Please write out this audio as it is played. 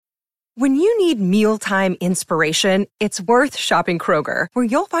When you need mealtime inspiration, it's worth shopping Kroger, where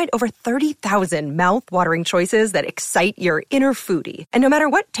you'll find over 30,000 mouth-watering choices that excite your inner foodie. And no matter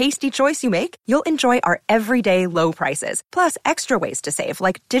what tasty choice you make, you'll enjoy our everyday low prices, plus extra ways to save,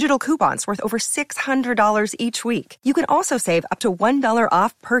 like digital coupons worth over $600 each week. You can also save up to $1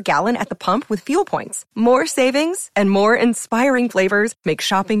 off per gallon at the pump with fuel points. More savings and more inspiring flavors make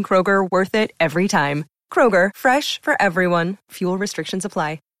shopping Kroger worth it every time. Kroger, fresh for everyone. Fuel restrictions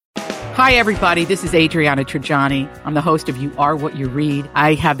apply. Hi, everybody. This is Adriana Trajani. I'm the host of You Are What You Read.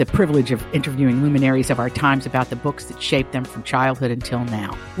 I have the privilege of interviewing luminaries of our times about the books that shaped them from childhood until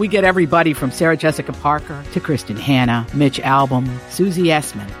now. We get everybody from Sarah Jessica Parker to Kristen Hanna, Mitch Albom, Susie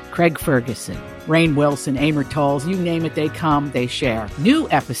Essman, Craig Ferguson, Rainn Wilson, Amor Tolls, you name it, they come, they share. New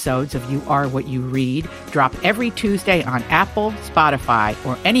episodes of You Are What You Read drop every Tuesday on Apple, Spotify,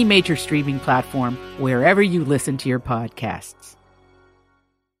 or any major streaming platform wherever you listen to your podcasts.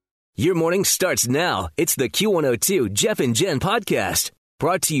 Your morning starts now. It's the Q102 Jeff and Jen podcast,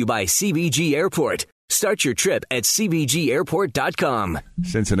 brought to you by CBG Airport. Start your trip at CBGAirport.com.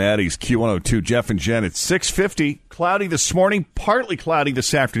 Cincinnati's Q102 Jeff and Jen at 6:50. Cloudy this morning, partly cloudy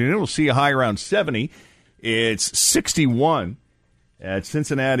this afternoon. We'll see a high around 70. It's 61 at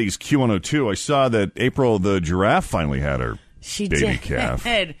Cincinnati's Q102. I saw that April the giraffe finally had her baby calf.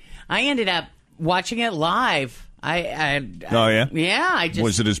 I ended up watching it live. Oh, yeah? Yeah.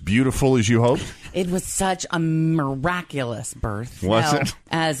 Was it as beautiful as you hoped? It was such a miraculous birth. Was it?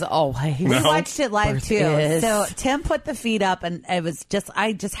 As always. We watched it live too. Is. So Tim put the feed up, and it was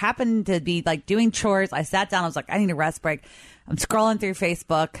I just happened to be like doing chores. I sat down. I was like, I need a rest break. I'm scrolling through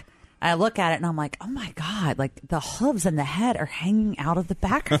Facebook. I look at it and I'm like, oh my God, like the hooves and the head are hanging out of the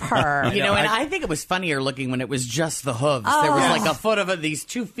back of her. And I think it was funnier looking when it was just the hooves. Oh. There was like a foot of these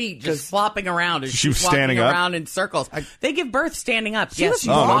 2 feet just flopping around as she was walking standing up around in circles. They give birth standing up. Yes, she's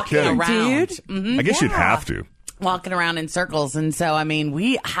walking around. Dude. Mm-hmm. I guess you'd have to. Walking around in circles. And so, I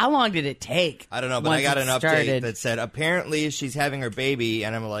mean, how long did it take? I don't know, but I got an update that said apparently she's having her baby,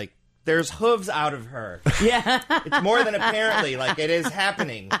 and I'm like, there's hooves out of her. Yeah. It's more than apparently, like it is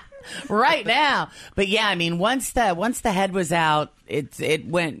happening. Right now. But yeah, I mean, once the head was out, it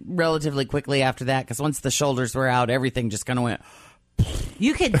went relatively quickly after that, because once the shoulders were out, everything just kind of went.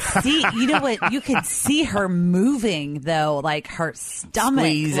 You could see, you know what? You could see her moving though, like her stomach,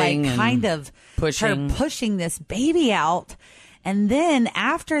 squeezing, like kind of pushing this baby out. And then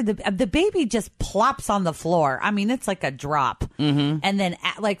after the baby just plops on the floor. I mean, it's like a drop. Mm-hmm. And then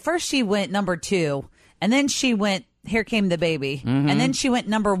like first she went number 2, and then she went, here came the baby. Mm-hmm. And then she went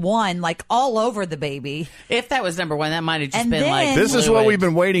number 1, like all over the baby. If that was number 1, that might have just been then, like this fluid. is what we've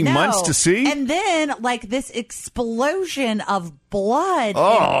been waiting months to see. And then like this explosion of blood and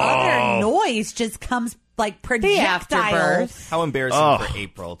other noise just comes like projectiles. How embarrassing for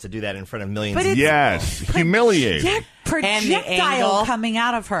April to do that in front of millions of people. Yes, humiliating. Projectile coming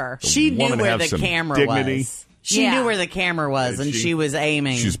out of her. She knew where the camera was. She knew where the camera was, and she was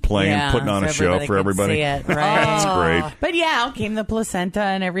aiming. She's playing, putting on a show for everybody. See it, right? That's great. But yeah, out came the placenta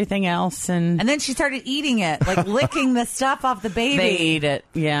and everything else, and then she started eating it, like licking the stuff off the baby. They ate it,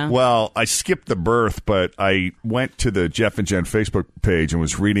 yeah. Well, I skipped the birth, but I went to the Jeff and Jen Facebook page and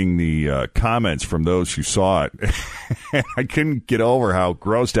was reading the comments from those who saw it. I couldn't get over how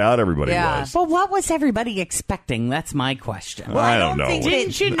grossed out everybody was. Well, what was everybody expecting? That's my question. Well, I don't know.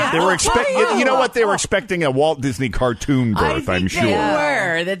 Didn't you know? They were expecting. You know what? They were expecting a Walt Disney cartoon birth. I'm sure they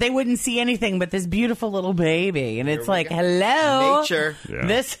were, that they wouldn't see anything but this beautiful little baby, and it's like, hello, nature. Yeah.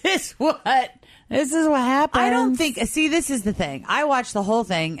 This is what happened. I don't think. See, this is the thing. I watched the whole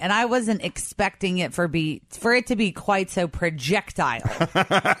thing, and I wasn't expecting it for it to be quite so projectile.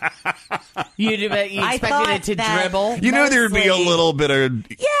 You expected it to dribble. You know, there'd be a little bit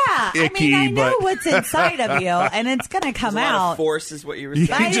of icky, I mean, I know what's inside of you, and it's going to come out. A lot of force is what you were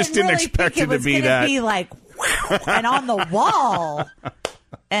saying. You just didn't expect it to be that. Be like, wow, and on the wall.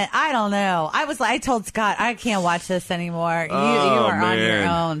 And I don't know. I told Scott, I can't watch this anymore. You are on your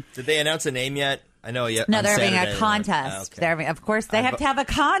own. Did they announce a name yet? I know yet. No, they're having a contest. Okay. Of course, they have to have a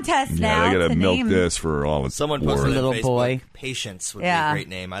contest now. Yeah, they got to milk name. this for all it's Someone worth. posted little Facebook, boy. Patience would be a great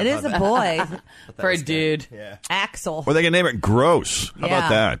name. It is a boy. For a dude. Yeah. Axel. Or they can name it Gross. How about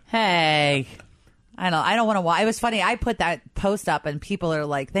that? Hey. I don't want to watch. It was funny. I put that post up, and people are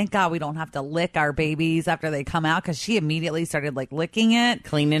like, "Thank God we don't have to lick our babies after they come out," because she immediately started like licking it,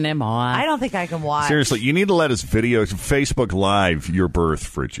 cleaning him off. I don't think I can watch. Seriously, you need to let us video Facebook Live your birth,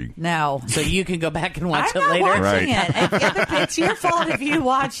 Fritchie. No, so you can go back and watch I'm it later. Not watching it. It's your fault if you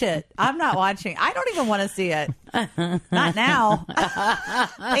watch it. I'm not watching. I don't even want to see it. Not now.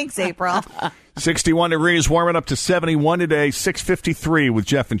 Thanks, April. 61 degrees, warming up to 71 today. 6:53 with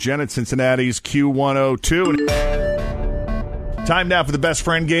Jeff and Jen at Cincinnati's Q102. Time now for the best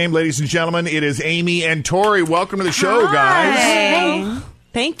friend game, ladies and gentlemen. It is Amy and Tori. Welcome to the show, guys. Hey.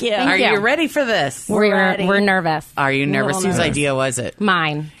 Thank you. Are you ready for this? We're nervous. Are you nervous? Whose nervous. idea was it?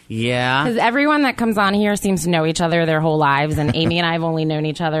 Mine. Yeah. Because everyone that comes on here seems to know each other their whole lives, and Amy and I have only known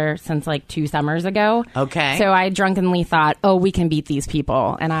each other since like 2 summers ago. Okay. So I drunkenly thought, oh, we can beat these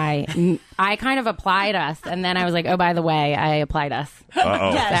people, and I kind of applied us, and then I was like, oh, by the way, I applied us.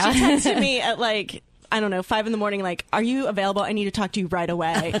 Uh-oh. Yeah, she texted me at like, I don't know, 5 a.m, like, are you available? I need to talk to you right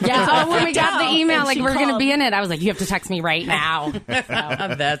away. Yeah. Oh, when we got the email, And like she we're going to called. be in it, I was like, you have to text me right now.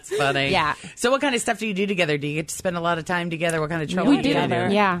 That's funny. Yeah. So what kind of stuff do you do together? Do you get to spend a lot of time together? What kind of trouble We do do. you do?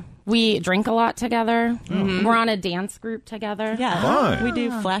 Yeah. We drink a lot together. We're on a dance group together. Yeah, Fun. we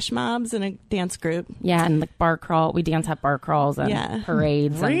do flash mobs in a dance group. Yeah, and like bar crawl. We dance at bar crawls and Yeah.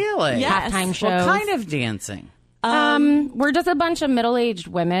 parades. Really? And Yes. halftime shows. What kind of dancing? We're just a bunch of middle-aged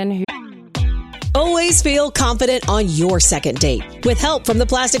women who Always feel confident on your second date. With help from the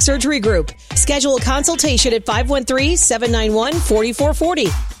Plastic Surgery Group. Schedule a consultation at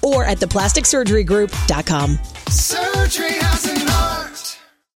 513-791-4440 or at theplasticsurgerygroup.com. Surgery has an art.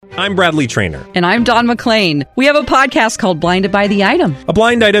 I'm Bradley Trainer. And I'm Don McClain. We have a podcast called Blinded by the Item. A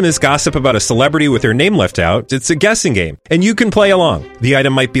blind item is gossip about a celebrity with their name left out. It's a guessing game, and you can play along. The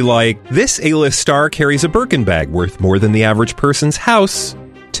item might be like, this A-list star carries a Birkin bag worth more than the average person's house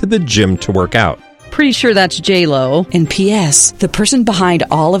to the gym to work out. Pretty sure that's J-Lo. And P.S. the person behind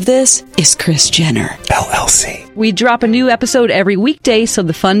all of this is Kris Jenner, LLC. We drop a new episode every weekday so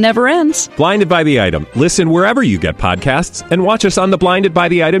the fun never ends. Blinded by the Item. Listen wherever you get podcasts and watch us on the Blinded by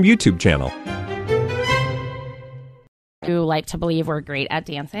the Item YouTube channel. like to believe we're great at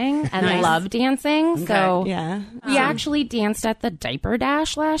dancing and Nice. love dancing. So Yeah. we actually danced at the Diaper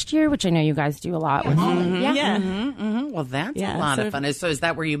Dash last year, which I know you guys do a lot with. Yeah. Well, that's Yeah, a lot so- of fun. So is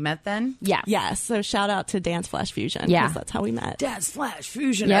that where you met then? Yeah. Yeah. So shout out to Dance Flash Fusion. 'cause Yeah. That's how we met. Dance Flash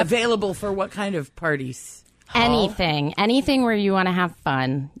Fusion. Yep. Available for what kind of parties? Anything where you want to have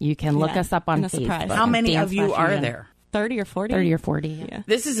fun, you can look Yeah, us up on and a Facebook. surprise. How many Dance of you Flash are Fusion. there? 30 or 40? 30 or 40. Yeah.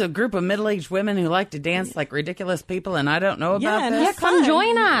 This is a group of middle-aged women who like to dance like ridiculous people, and I don't know about Yeah, and this. Yeah, come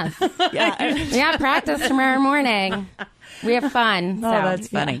join us. Yeah. Yeah, practice tomorrow morning. We have fun. Oh, that's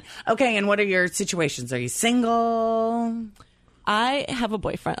funny. Okay, and what are your situations? Are you single? I have a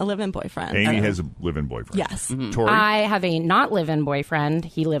boyfriend, a live-in boyfriend. Amy has a live-in boyfriend. Yes. Tori? I have a not live-in boyfriend.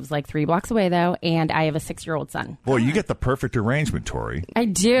 He lives like 3 blocks away, though, and I have a 6-year-old son. Boy, you get the perfect arrangement, Tori. I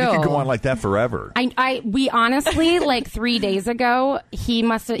do. You could go on like that forever. We honestly, like 3 days ago, he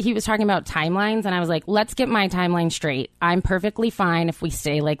was talking about timelines, and I was like, let's get my timeline straight. I'm perfectly fine if we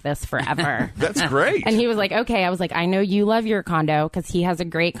stay like this forever. That's great. And he was like, okay. I was like, I know you love your condo because he has a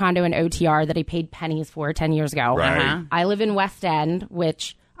great condo in OTR that he paid pennies for 10 years ago. Right. Uh-huh. I live in West End,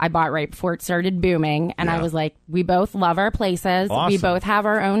 which I bought right before it started booming. And Yeah. I was like, we both love our places. We Awesome. both have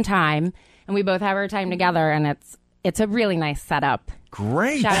our own time, and we both have our time together. And it's a really nice setup.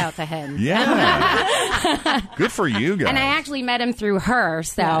 Great. Shout out to him. Yeah. Good for you guys. And I actually met him through her.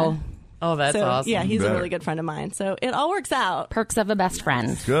 So Oh, that's So, awesome. yeah, he's Better. a really good friend of mine. So it all works out. perks of a best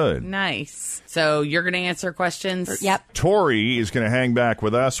friend. Good. Nice. So you're going to answer questions? Yep. Tori is going to hang back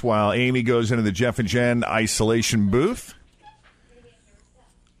with us while Amy goes into the Jeff and Jen isolation booth.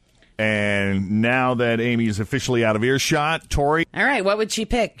 And now that Amy is officially out of earshot, Tori, All right, what would she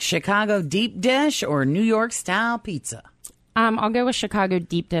pick? Chicago deep dish or New York style pizza? I'll go with Chicago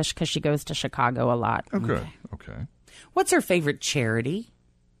deep dish because she goes to Chicago a lot. okay. What's her favorite charity?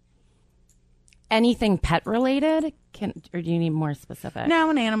 Anything pet related? Or do you need more specific? No,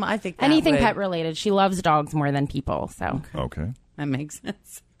 an animal. I think that Anything would- pet related. She loves dogs more than people. So Okay. That makes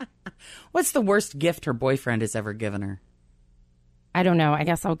sense. What's the worst gift her boyfriend has ever given her? I don't know. I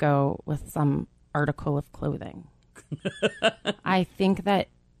guess I'll go with some article of clothing. I think that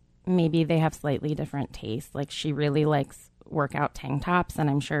maybe they have slightly different tastes. Like she really likes workout tank tops, and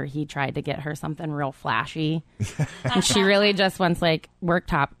I'm sure he tried to get her something real flashy. And she really just wants like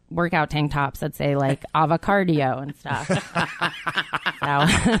workout tank tops that say like avocado and stuff.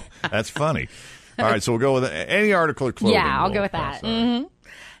 So That's funny. All right, so we'll go with any article of clothing. yeah, I'll we'll go with that. cross out.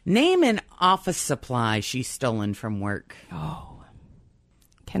 Name an office supply she's stolen from work.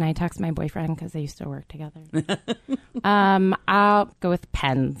 Can I text my boyfriend because they used to work together? I'll go with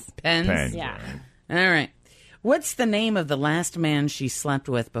pens. Pens? Pens, Yeah. all right. All right. What's the name of the last man she slept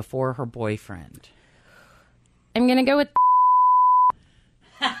with before her boyfriend? I'm gonna go with.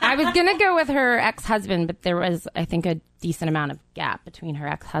 I was going to go with her ex-husband, but there was, I think, a decent amount of gap between her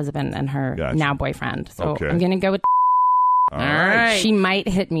ex-husband and her now boyfriend. So I'm going to go with All right. She might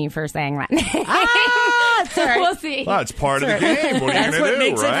hit me for saying that name. Sorry. We'll see. Well, it's part of the game. What are you going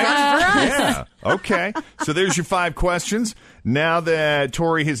to do, right? Yeah. Okay. So there's your 5 questions. Now that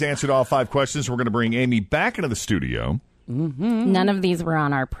Tori has answered all 5 questions, we're going to bring Amy back into the studio. Mm-hmm. None of these were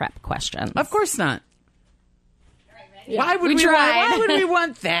on our prep questions. Of course not. Yeah. Why would we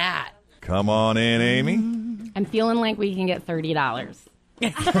want that? Come on in, Amy. I'm feeling like we can get $30.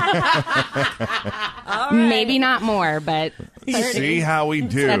 Maybe not more, but 30. See how we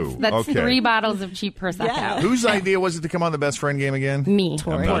do. That's okay. 3 bottles of cheap Prosecco. Yeah. Whose idea was it to come on the best friend game again? Me.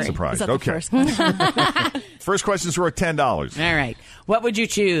 I'm not surprised. Is that Okay. the first question? First question's worth $10. All right. What would you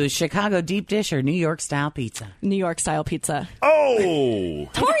choose, Chicago deep dish or New York style pizza? New York style pizza. Oh!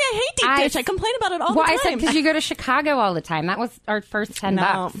 Tori, I hate deep dish. I complain about it all the Well, time. I said because you go to Chicago all the time. That was our first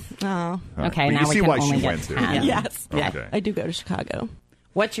 $10. No. Okay, Well, now you we see can why only she get went to. 10. Yes. Okay. I do go to Chicago.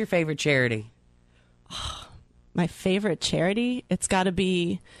 What's your favorite charity? My favorite charity? It's got to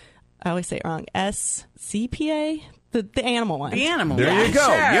be, I always say it wrong, SCPA? The animal one. The animal There one. you go.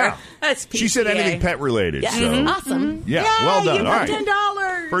 Sure. Yeah. That's She said anything pet related. Yeah. So. Awesome. Yeah, well done. You All got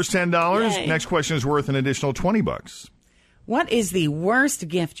right. $10. First $10. Yay. Next question is worth an additional $20. What is the worst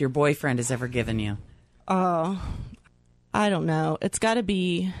gift your boyfriend has ever given you? Oh, I don't know. It's got to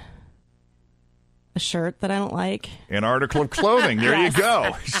be a shirt that I don't like. An article of clothing. There Yes. you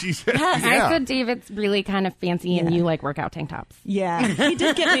go. She said, I yeah. said David's really kind of fancy and you like workout tank tops. Yeah. He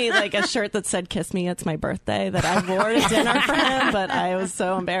did get me like a shirt that said "Kiss Me, it's my birthday" that I wore to dinner for him, but I was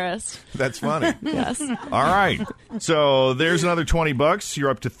so embarrassed. That's funny. Yes. All right. So there's another $20.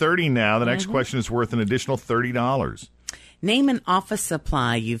 You're up to 30 now. The next question is worth an additional $30. Name an office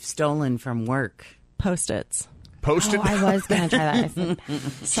supply you've stolen from work. Post-its. Post-it. Oh, I was going to try that.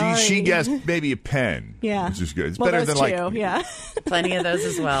 Sorry. She guessed maybe a pen. Yeah. Which is good. It's Well, better those than two, yeah. Plenty of those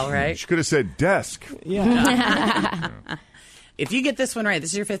as well, right? She could have said desk. Yeah. If you get this one right,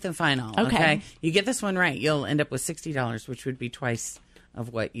 this is your 5th and final. Okay. You get this one right, you'll end up with $60, which would be twice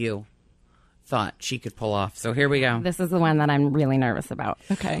of what you thought she could pull off. So here we go. This is the one that I'm really nervous about.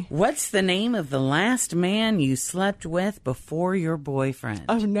 Okay. What's the name of the last man you slept with before your boyfriend?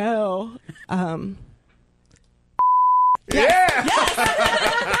 Oh, no. Yeah! Yay!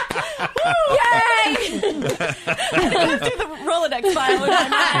 I went through the Rolodex file in my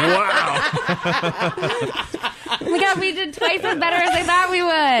mind. Wow. Oh my God, we did twice as better as I thought we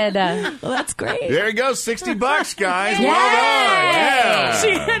would. Well, that's great. There you go. $60, guys. Yay! Well done. Yeah.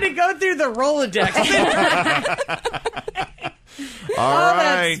 She had to go through the Rolodex. All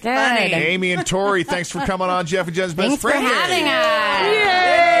right. Good. Funny. Amy and Tori, thanks for coming on Jeff and Jen's Best Thanks for Friend having Game.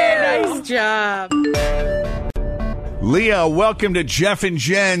 us. Yay! Nice job. Leah, welcome to Jeff and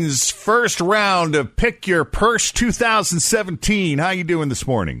Jen's first round of Pick Your Purse 2017. How you doing this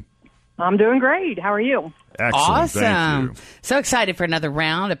morning? I'm doing great. How are you? Excellent. Thank Awesome. you. So excited for another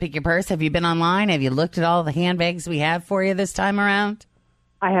round of Pick Your Purse. Have you been online? Have you looked at all the handbags we have for you this time around?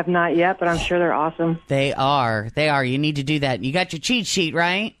 I have not yet, but I'm sure they're awesome. They are. They are. You need to do that. You got your cheat sheet,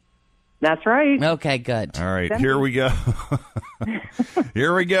 right? That's right. Okay, good. All right, here we go.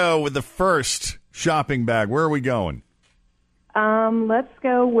 Here we go with the first shopping bag. Where are we going? Let's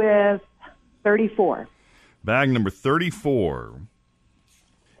go with 34. Bag number 34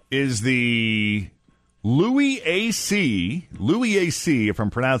 is the Louis AC, if I'm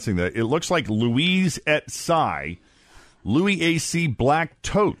pronouncing that. It looks like Louise et Cy, Louis AC Black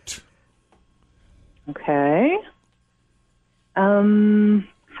Tote. Okay.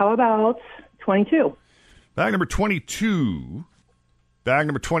 How about 22? Bag number 22. Bag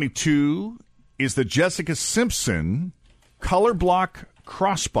number 22 is the Jessica Simpson Color Block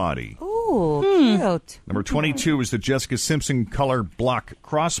Crossbody. Ooh, cute. Number 22 is the Jessica Simpson Color Block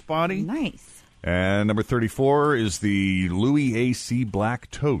Crossbody. Nice. And number 34 is the Louis AC Black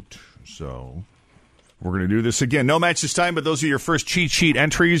Tote. So we're going to do this again. No match this time, but those are your first cheat sheet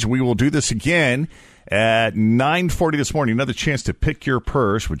entries. We will do this again at 9:40 this morning. Another chance to pick your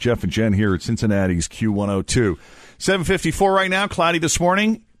purse with Jeff and Jen here at Cincinnati's Q102. 7:54 right now. Cloudy this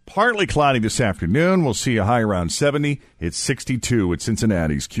morning. Partly cloudy this afternoon. We'll see a high around 70. It's 62 at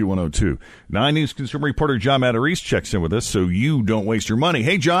Cincinnati's Q102. 9 News consumer reporter John Matarese checks in with us so you don't waste your money.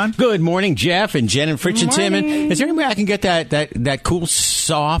 Hey, John. Good morning, Jeff and Jen and Fritz and Tim. And is there any way I can get that cool,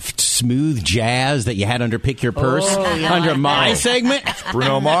 soft, smooth jazz that you had under Pick Your Purse under my segment?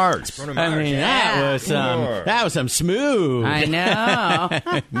 Bruno Mars. I mean, that was some smooth. I know.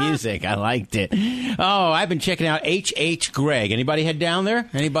 music. I liked it. Oh, I've been checking out H.H. Gregg. Anybody head down there?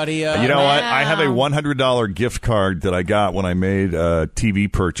 Anybody somebody. You know what? I have a $100 gift card that I got when I made a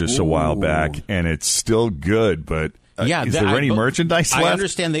TV purchase a while back, and it's still good, but... is there any merchandise left? I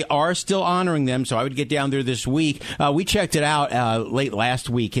understand they are still honoring them, so I would get down there this week. We checked it out late last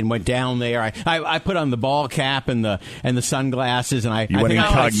week and went down there. I put on the ball cap and the sunglasses, and I went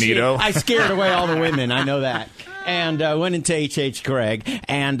incognito. I scared away all the women. I know that. And went into H.H. Gregg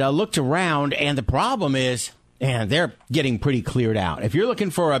and looked around, and the problem is... And they're getting pretty cleared out. If you're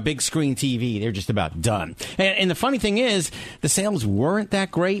looking for a big screen TV, they're just about done. And the funny thing is, the sales weren't that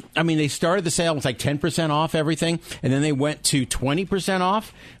great. I mean, they started the sale with like 10% off everything, and then they went to 20%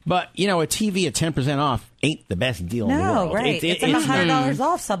 off. But, a TV at 10% off ain't the best deal in the world. No, right. It's like $100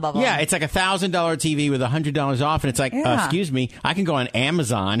 off some of them. Yeah, it's like a $1,000 TV with $100 off, and it's like, excuse me, I can go on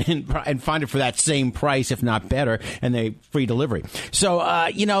Amazon and find it for that same price, if not better, and they free delivery. So,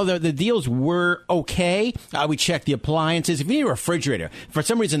 the deals were okay. We checked the appliances. If you need a refrigerator, for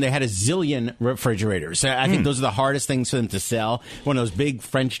some reason they had a zillion refrigerators. I think those are the hardest things for them to sell. One of those big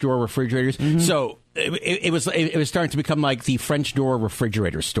French door refrigerators. So it was starting to become like the French door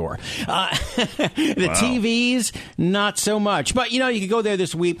refrigerator store. The TVs, not so much. But, you could go there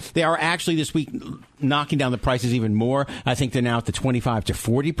this week. They are actually this week knocking down the prices even more. I think they're now at the 25 to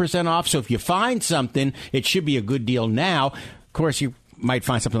 40% off. So if you find something, it should be a good deal now. Of course, you might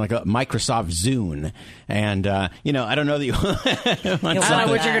find something like a Microsoft Zune. And, I don't know that you... I don't know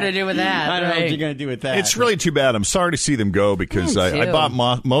what you're going to do with that. I don't know what you're going to do with that. It's really too bad. I'm sorry to see them go because I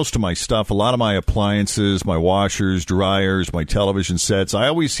bought most of my stuff, a lot of my appliances, my washers, dryers, my television sets. I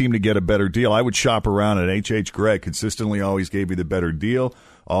always seem to get a better deal. I would shop around at H.H. Gregg. Consistently always gave me the better deal.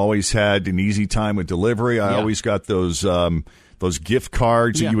 Always had an easy time with delivery. I always got those gift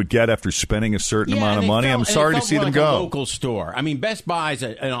cards that you would get after spending a certain amount of money. I'm sorry to see them go. A local store. I mean, Best Buy is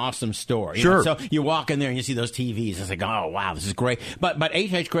an awesome store. Sure. So you walk in there and you see those TVs. It's like, oh, wow, this is great. But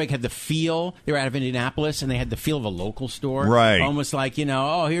H.H. Gregg had the feel. They were out of Indianapolis, and they had the feel of a local store. Right. Almost like,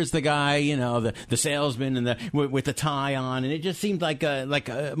 here's the guy, the salesman and with the tie on. And it just seemed like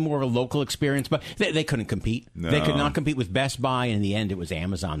a more of a local experience. But they couldn't compete. No. They could not compete with Best Buy. And in the end, it was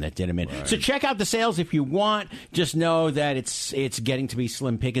Amazon that did them in. Right. So check out the sales if you want. Just know that it's getting to be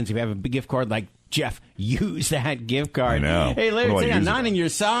slim pickings. If you have a big gift card like Jeff, use that gift card. I know. Hey, Larry, I'm not on your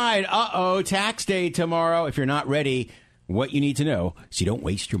side. Tax day tomorrow. If you're not ready, what you need to know so you don't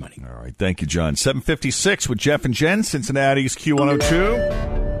waste your money. All right. Thank you, John. 7:56 with Jeff and Jen, Cincinnati's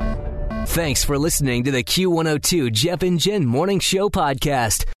Q102. Thanks for listening to the Q102 Jeff and Jen Morning Show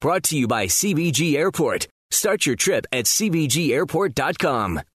podcast, brought to you by CBG Airport. Start your trip at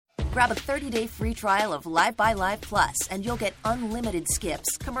CBGAirport.com. Grab a 30-day free trial of Live by Live Plus, and you'll get unlimited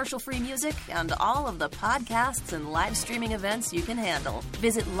skips, commercial-free music, and all of the podcasts and live streaming events you can handle.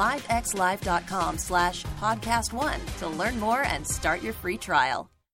 Visit livexlive.com/podcast1 to learn more and start your free trial.